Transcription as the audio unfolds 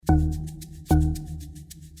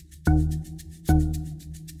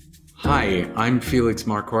Hi, I'm Felix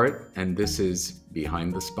Marquardt, and this is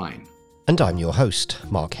Behind the Spine. And I'm your host,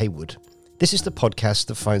 Mark Haywood. This is the podcast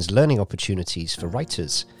that finds learning opportunities for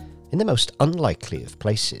writers in the most unlikely of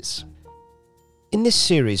places. In this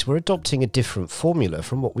series, we're adopting a different formula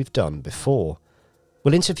from what we've done before.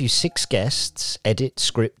 We'll interview 6 guests, edit,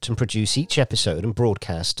 script, and produce each episode and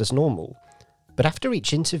broadcast as normal. But after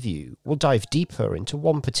each interview, we'll dive deeper into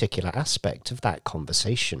one particular aspect of that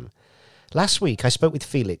conversation. Last week, I spoke with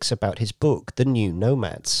Felix about his book, The New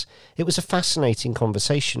Nomads. It was a fascinating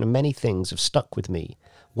conversation and many things have stuck with me.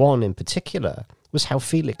 One in particular was how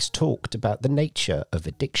Felix talked about the nature of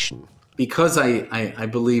addiction. Because I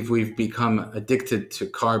believe we've become addicted to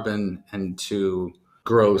carbon and to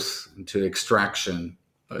growth, and to extraction,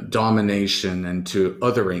 domination, and to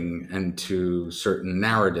othering, and to certain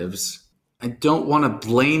narratives, I don't want to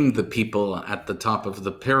blame the people at the top of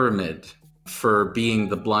the pyramid for being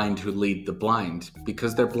the blind who lead the blind,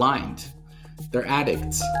 because they're blind. They're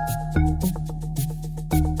addicts.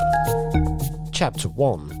 Chapter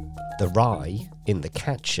 1. The Rye in the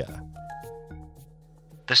Catcher.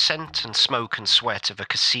 The scent and smoke and sweat of a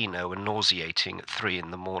casino are nauseating at 3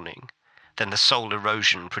 a.m. Then the soul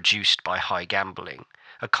erosion produced by high gambling,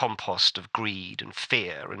 a compost of greed and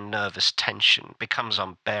fear and nervous tension, becomes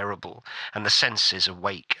unbearable, and the senses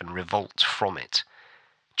awake and revolt from it.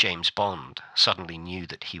 James Bond suddenly knew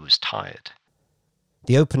that he was tired.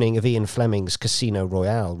 The opening of Ian Fleming's Casino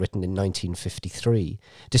Royale, written in 1953,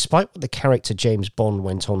 despite what the character James Bond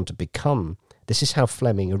went on to become, this is how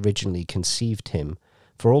Fleming originally conceived him.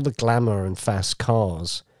 For all the glamour and fast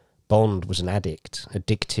cars, Bond was an addict,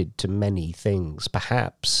 addicted to many things,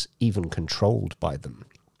 perhaps even controlled by them.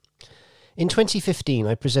 In 2015,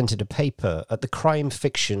 I presented a paper at the Crime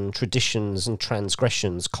Fiction, Traditions and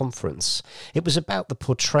Transgressions Conference. It was about the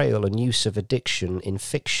portrayal and use of addiction in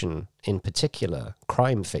fiction, in particular,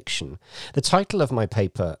 crime fiction. The title of my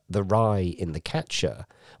paper, The Rye in the Catcher,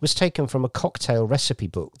 was taken from a cocktail recipe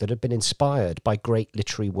book that had been inspired by great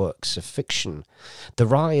literary works of fiction. The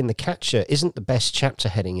Rye in the Catcher isn't the best chapter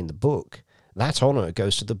heading in the book. That honour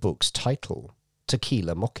goes to the book's title, To Kill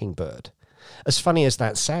a Mockingbird. As funny as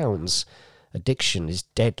that sounds, addiction is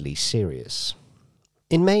deadly serious.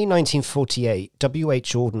 In May 1948, W.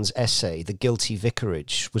 H. Auden's essay, The Guilty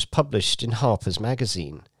Vicarage, was published in Harper's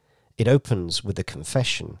Magazine. It opens with a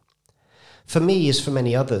confession. For me, as for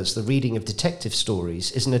many others, the reading of detective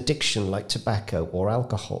stories is an addiction like tobacco or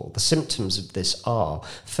alcohol. The symptoms of this are,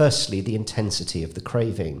 firstly, the intensity of the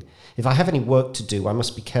craving. If I have any work to do, I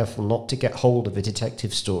must be careful not to get hold of a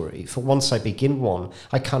detective story, for once I begin one,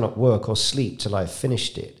 I cannot work or sleep till I have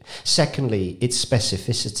finished it. Secondly, its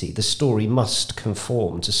specificity. The story must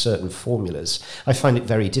conform to certain formulas. I find it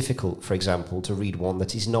very difficult, for example, to read one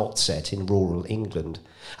that is not set in rural England.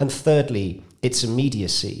 And thirdly, its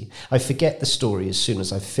immediacy. I forget the story as soon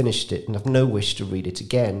as I've finished it and have no wish to read it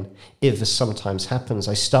again. If, as sometimes happens,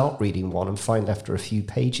 I start reading one and find after a few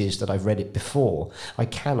pages that I've read it before, I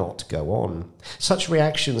cannot go on. Such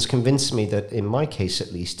reactions convince me that, in my case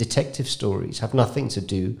at least, detective stories have nothing to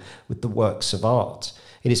do with the works of art.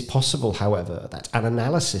 It is possible, however, that an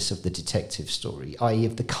analysis of the detective story, i.e.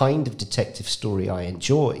 of the kind of detective story I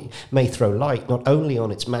enjoy, may throw light not only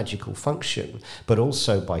on its magical function, but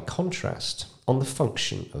also, by contrast, on the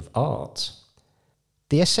function of art.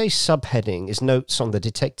 The essay's subheading is Notes on the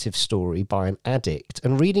Detective Story by an Addict,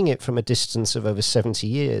 and reading it from a distance of over 70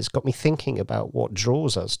 years got me thinking about what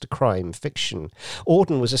draws us to crime fiction.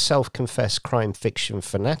 Auden was a self-confessed crime fiction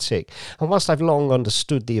fanatic, and whilst I've long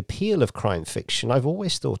understood the appeal of crime fiction, I've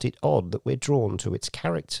always thought it odd that we're drawn to its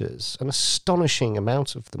characters. An astonishing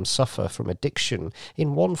amount of them suffer from addiction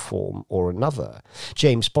in one form or another.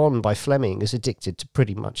 James Bond by Fleming is addicted to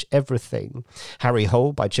pretty much everything. Harry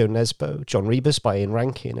Hole by Joe Nesbo, John Rebus by Ian Rankin,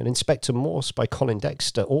 and Inspector Morse by Colin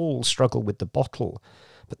Dexter all struggle with the bottle,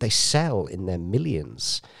 but they sell in their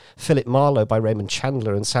millions. Philip Marlowe by Raymond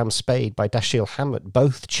Chandler and Sam Spade by Dashiell Hammett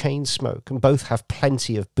both chain smoke and both have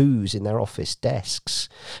plenty of booze in their office desks.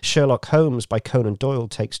 Sherlock Holmes by Conan Doyle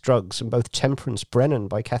takes drugs, and both Temperance Brennan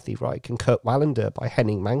by Kathy Reich and Kurt Wallander by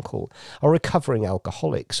Henning Mankell are recovering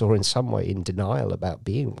alcoholics or in some way in denial about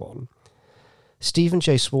being one. Stephen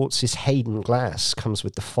J. Swartz's Hayden Glass comes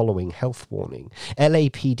with the following health warning.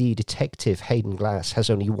 LAPD detective Hayden Glass has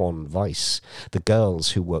only one vice: the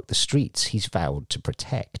girls who work the streets he's vowed to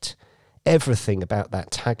protect. Everything about that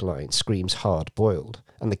tagline screams hard-boiled,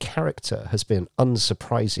 and the character has been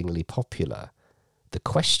unsurprisingly popular. The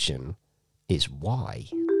question is why?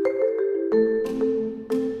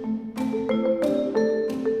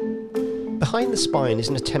 Behind the Spine is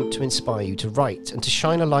an attempt to inspire you to write and to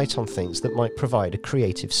shine a light on things that might provide a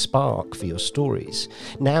creative spark for your stories.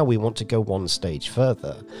 Now we want to go one stage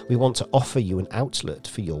further. We want to offer you an outlet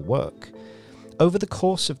for your work. Over the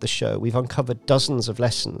course of the show, we've uncovered dozens of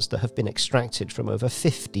lessons that have been extracted from over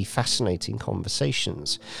 50 fascinating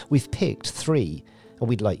conversations. We've picked 3, and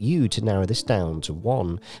we'd like you to narrow this down to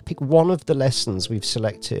 1. Pick one of the lessons we've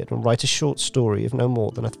selected and write a short story of no more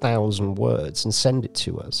than 1,000 words and send it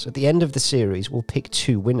to us. At the end of the series, we'll pick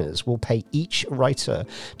 2 winners. We'll pay each writer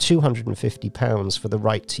 £250 for the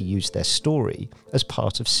right to use their story as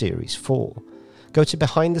part of Series 4. Go to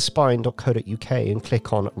behindthespine.co.uk and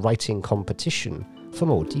click on Writing Competition for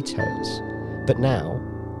more details. But now,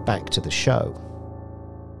 back to the show.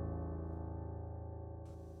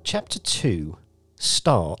 Chapter 2.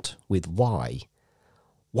 Start with why.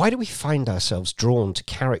 Why do we find ourselves drawn to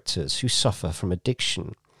characters who suffer from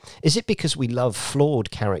addiction? Is it because we love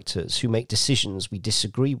flawed characters who make decisions we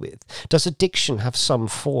disagree with? Does addiction have some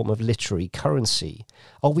form of literary currency?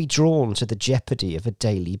 Are we drawn to the jeopardy of a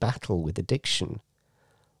daily battle with addiction?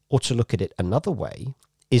 Or to look at it another way,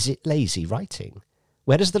 is it lazy writing?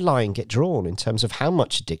 Where does the line get drawn in terms of how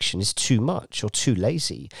much addiction is too much or too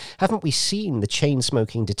lazy? Haven't we seen the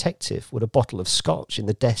chain-smoking detective with a bottle of scotch in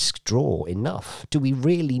the desk drawer enough? Do we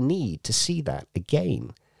really need to see that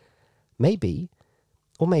again? Maybe,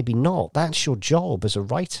 or maybe not. That's your job as a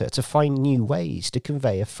writer, to find new ways to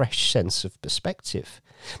convey a fresh sense of perspective.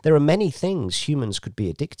 There are many things humans could be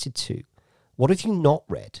addicted to. What have you not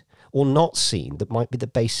read or not seen that might be the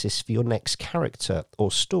basis for your next character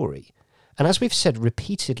or story? And as we've said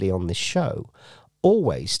repeatedly on this show,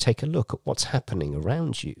 always take a look at what's happening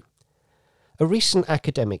around you. A recent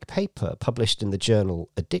academic paper published in the journal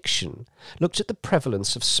Addiction looked at the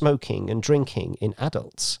prevalence of smoking and drinking in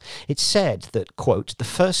adults. It said that, quote, the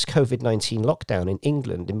first COVID-19 lockdown in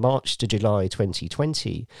England in March to July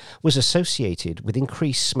 2020 was associated with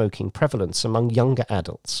increased smoking prevalence among younger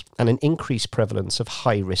adults and an increased prevalence of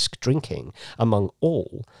high-risk drinking among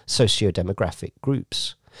all socio-demographic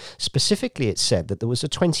groups. Specifically, it said that there was a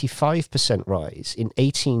 25% rise in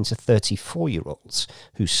 18 to 34-year-olds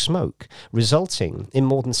who smoke, resulting in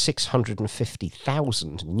more than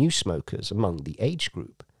 650,000 new smokers among the age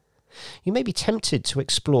group. You may be tempted to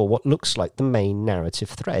explore what looks like the main narrative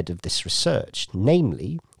thread of this research,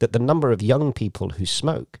 namely that the number of young people who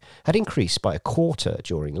smoke had increased by 1/4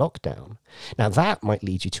 during lockdown. Now that might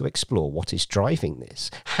lead you to explore what is driving this.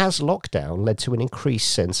 Has lockdown led to an increased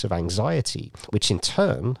sense of anxiety, which in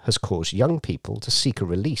turn has caused young people to seek a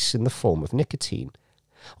release in the form of nicotine?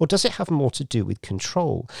 Or does it have more to do with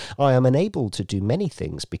control? I am unable to do many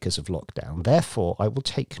things because of lockdown, therefore I will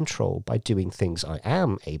take control by doing things I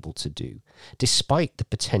am able to do, despite the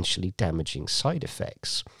potentially damaging side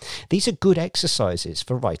effects. These are good exercises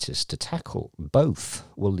for writers to tackle. Both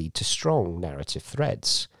will lead to strong narrative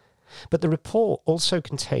threads. But the report also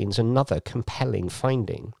contains another compelling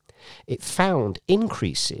finding. It found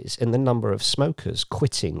increases in the number of smokers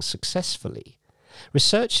quitting successfully.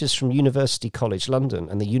 Researchers from University College London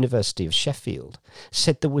and the University of Sheffield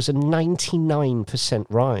said there was a 99%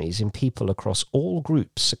 rise in people across all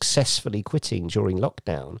groups successfully quitting during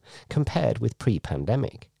lockdown compared with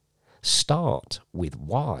pre-pandemic. Start with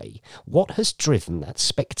why. What has driven that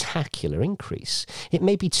spectacular increase? It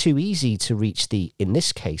may be too easy to reach the, in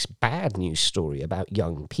this case, bad news story about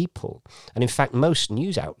young people, and in fact most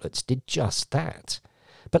news outlets did just that.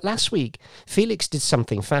 But last week, Felix did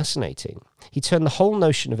something fascinating. He turned the whole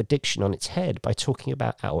notion of addiction on its head by talking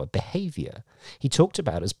about our behaviour. He talked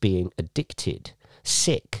about us being addicted,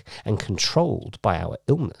 sick, and controlled by our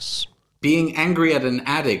illness. Being angry at an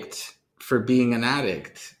addict for being an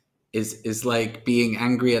addict is like being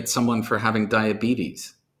angry at someone for having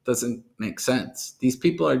diabetes. Doesn't make sense. These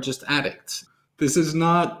people are just addicts. This is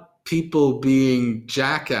not people being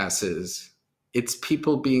jackasses. It's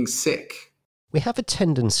people being sick. We have a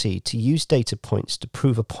tendency to use data points to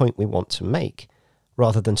prove a point we want to make,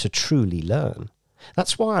 rather than to truly learn.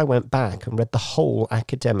 That's why I went back and read the whole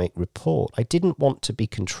academic report. I didn't want to be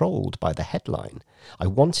controlled by the headline. I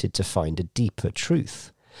wanted to find a deeper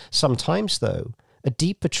truth. Sometimes, though, a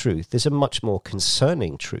deeper truth is a much more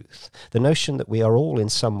concerning truth. The notion that we are all in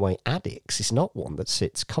some way addicts is not one that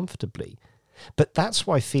sits comfortably. But that's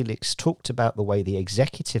why Felix talked about the way the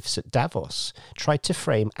executives at Davos tried to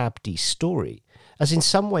frame Abdi's story as in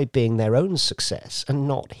some way being their own success and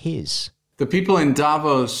not his. The people in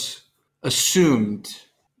Davos assumed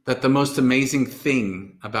that the most amazing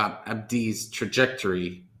thing about Abdi's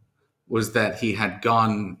trajectory was that he had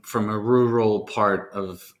gone from a rural part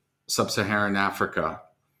of sub-Saharan Africa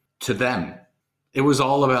to them. It was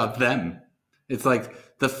all about them. It's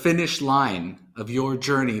like the finish line of your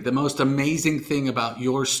journey, the most amazing thing about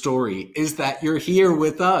your story is that you're here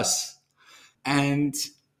with us. And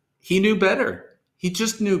he knew better. He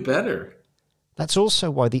just knew better. That's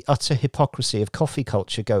also why the utter hypocrisy of coffee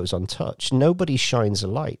culture goes untouched. Nobody shines a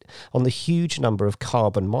light on the huge number of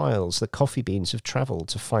carbon miles that coffee beans have travelled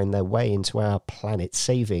to find their way into our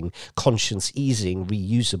planet-saving, conscience-easing,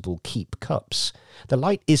 reusable keep cups. The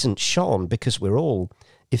light isn't shone because we're all,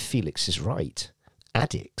 if Felix is right,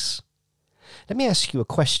 addicts. Let me ask you a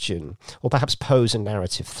question, or perhaps pose a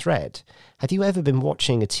narrative thread. Have you ever been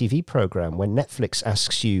watching a TV programme when Netflix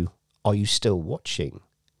asks you, "Are you still watching?"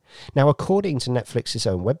 Now, according to Netflix's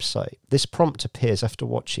own website, this prompt appears after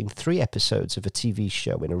watching 3 episodes of a TV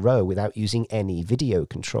show in a row without using any video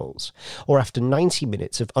controls, or after 90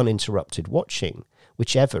 minutes of uninterrupted watching,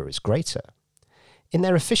 whichever is greater. In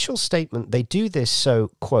their official statement, they do this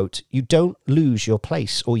so, quote, you don't lose your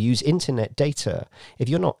place or use internet data if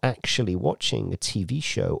you're not actually watching a TV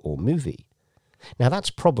show or movie. Now, that's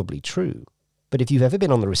probably true. But if you've ever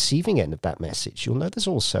been on the receiving end of that message, you'll know there's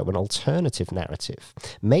also an alternative narrative.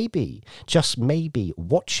 Maybe, just maybe,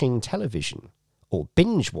 watching television or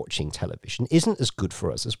binge-watching television isn't as good for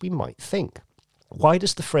us as we might think. Why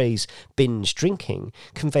does the phrase binge drinking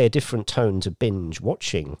convey a different tone to binge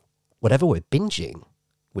watching? Whatever we're binging,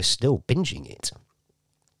 we're still binging it.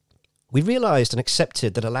 We realised and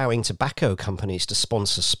accepted that allowing tobacco companies to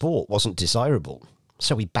sponsor sport wasn't desirable,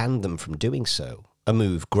 so we banned them from doing so. A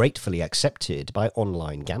move gratefully accepted by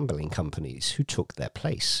online gambling companies who took their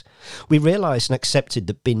place. We realised and accepted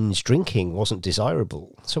that binge drinking wasn't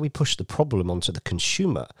desirable, so we pushed the problem onto the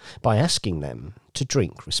consumer by asking them to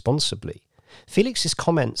drink responsibly. Felix's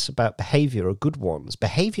comments about behaviour are good ones.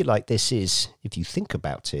 Behaviour like this is, if you think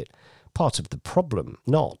about it, part of the problem,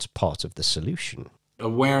 not part of the solution.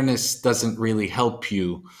 Awareness doesn't really help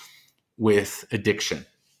you with addiction.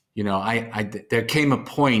 You know, there came a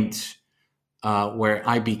point where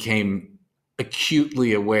I became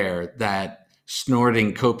acutely aware that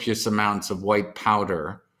snorting copious amounts of white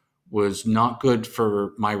powder was not good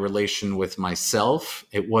for my relation with myself.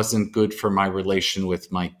 It wasn't good for my relation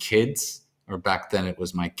with my kids, or back then it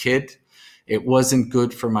was my kid. It wasn't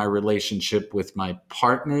good for my relationship with my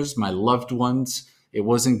partners, my loved ones. It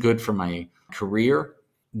wasn't good for my career.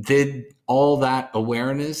 Did all that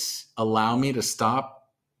awareness allow me to stop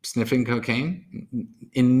sniffing cocaine?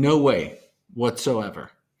 In no way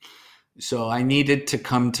whatsoever. So I needed to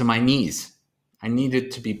come to my knees. I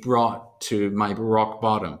needed to be brought to my rock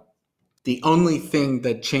bottom. The only thing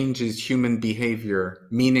that changes human behavior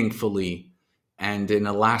meaningfully and in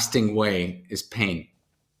a lasting way is pain.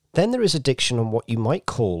 Then there is addiction on what you might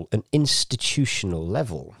call an institutional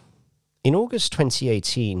level. In August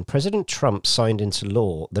 2018, President Trump signed into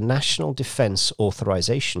law the National Defense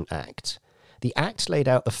Authorization Act. The Act laid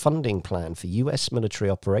out the funding plan for US military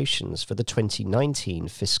operations for the 2019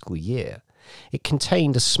 fiscal year. It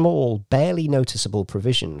contained a small, barely noticeable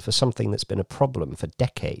provision for something that's been a problem for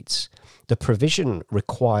decades. The provision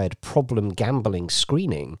required problem gambling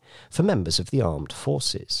screening for members of the armed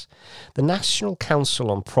forces. The National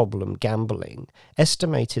Council on Problem Gambling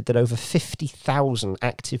estimated that over 50,000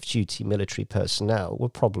 active duty military personnel were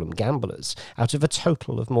problem gamblers, out of a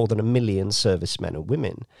total of more than 1 million servicemen and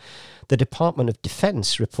women. The Department of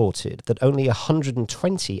Defense reported that only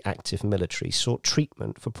 120 active military sought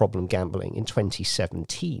treatment for problem gambling in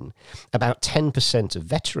 2017. About 10% of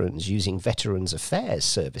veterans using Veterans Affairs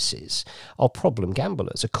services are problem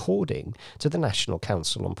gamblers, according to the National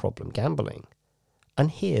Council on Problem Gambling.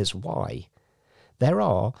 And here's why. There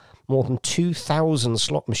are more than 2,000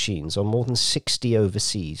 slot machines on more than 60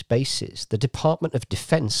 overseas bases. The Department of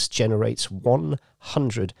Defense generates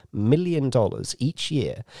 $100 million each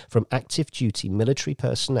year from active duty military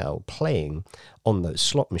personnel playing on those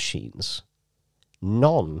slot machines.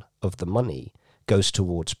 None of the money goes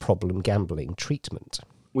towards problem gambling treatment.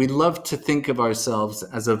 We love to think of ourselves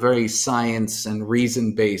as a very science and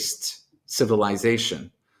reason-based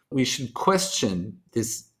civilization. We should question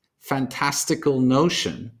this fantastical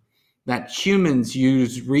notion that humans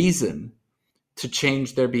use reason to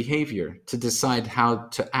change their behavior, to decide how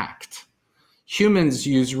to act. Humans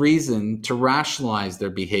use reason to rationalize their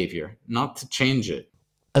behavior, not to change it.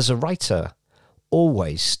 As a writer,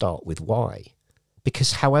 always start with why,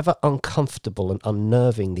 because however uncomfortable and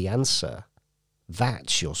unnerving the answer,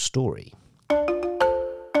 that's your story.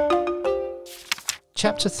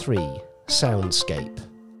 Chapter 3, Soundscape.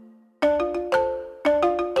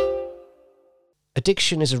 A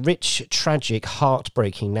Addiction is a rich, tragic,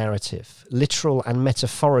 heartbreaking narrative. Literal and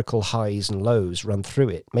metaphorical highs and lows run through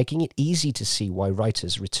it, making it easy to see why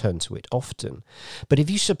writers return to it often. But if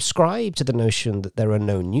you subscribe to the notion that there are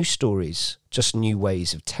no new stories, just new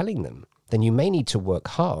ways of telling them, then you may need to work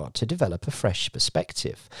hard to develop a fresh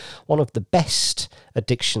perspective. One of the best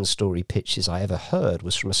addiction story pitches I ever heard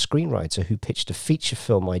was from a screenwriter who pitched a feature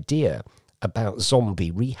film idea about zombie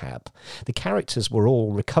rehab. The characters were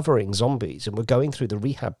all recovering zombies and were going through the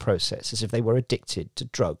rehab process as if they were addicted to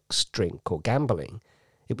drugs, drink, or gambling.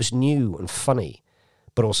 It was new and funny,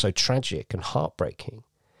 but also tragic and heartbreaking.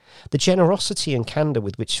 The generosity and candour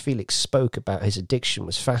with which Felix spoke about his addiction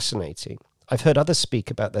was fascinating. I've heard others speak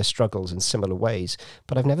about their struggles in similar ways,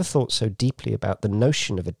 but I've never thought so deeply about the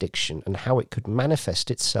notion of addiction and how it could manifest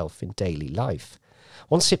itself in daily life.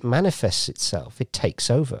 Once it manifests itself, it takes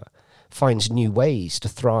over, finds new ways to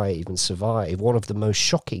thrive and survive, one of the most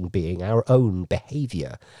shocking being our own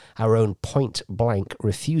behaviour, our own point-blank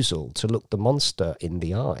refusal to look the monster in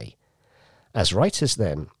the eye. As writers,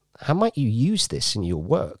 then, how might you use this in your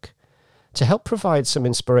work? To help provide some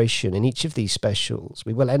inspiration in each of these specials,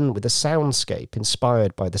 we will end with a soundscape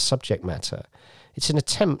inspired by the subject matter. It's an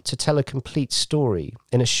attempt to tell a complete story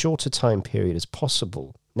in a shorter time period as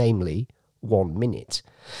possible, namely 1 minute.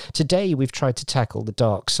 Today we've tried to tackle the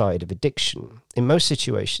dark side of addiction. In most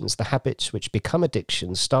situations, the habits which become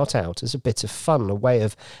addictions start out as a bit of fun, a way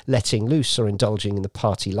of letting loose or indulging in the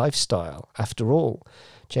party lifestyle. After all,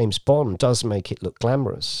 James Bond does make it look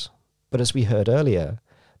glamorous. But as we heard earlier,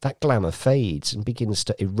 that glamour fades and begins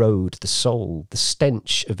to erode the soul. The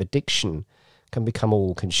stench of addiction can become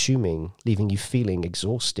all-consuming, leaving you feeling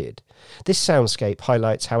exhausted. This soundscape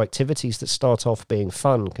highlights how activities that start off being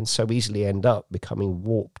fun can so easily end up becoming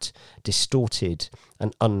warped, distorted,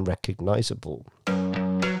 and unrecognisable.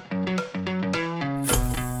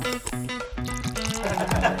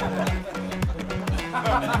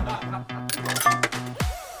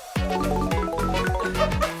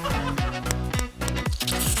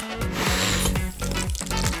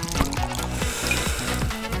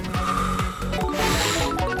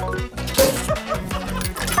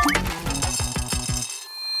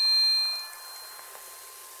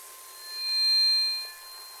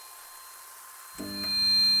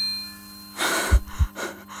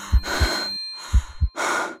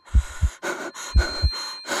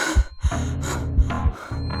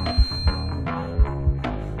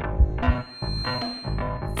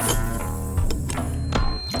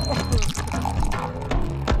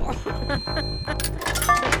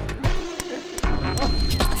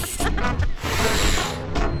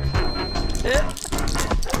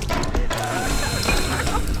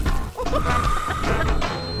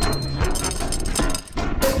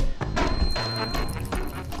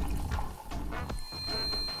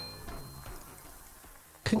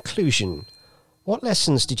 Conclusion. What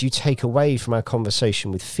lessons did you take away from our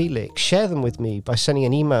conversation with Felix? Share them with me by sending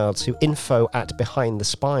an email to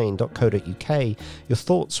info@behindthespine.co.uk. Your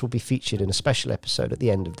thoughts will be featured in a special episode at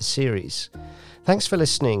the end of the series. Thanks for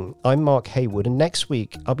listening. I'm Mark Haywood, and next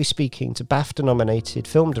week I'll be speaking to BAFTA-nominated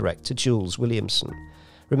film director Jules Williamson.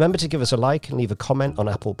 Remember to give us a like and leave a comment on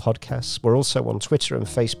Apple Podcasts. We're also on Twitter and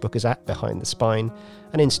Facebook as @BehindTheSpine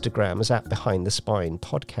and Instagram as @BehindTheSpine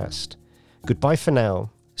Podcast. Goodbye for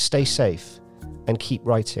now. Stay safe and keep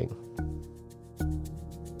writing.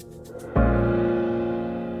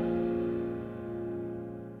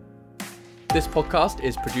 This podcast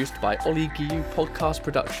is produced by Ollie Guillou Podcast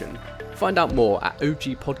Production. Find out more at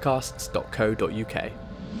ogpodcasts.co.uk.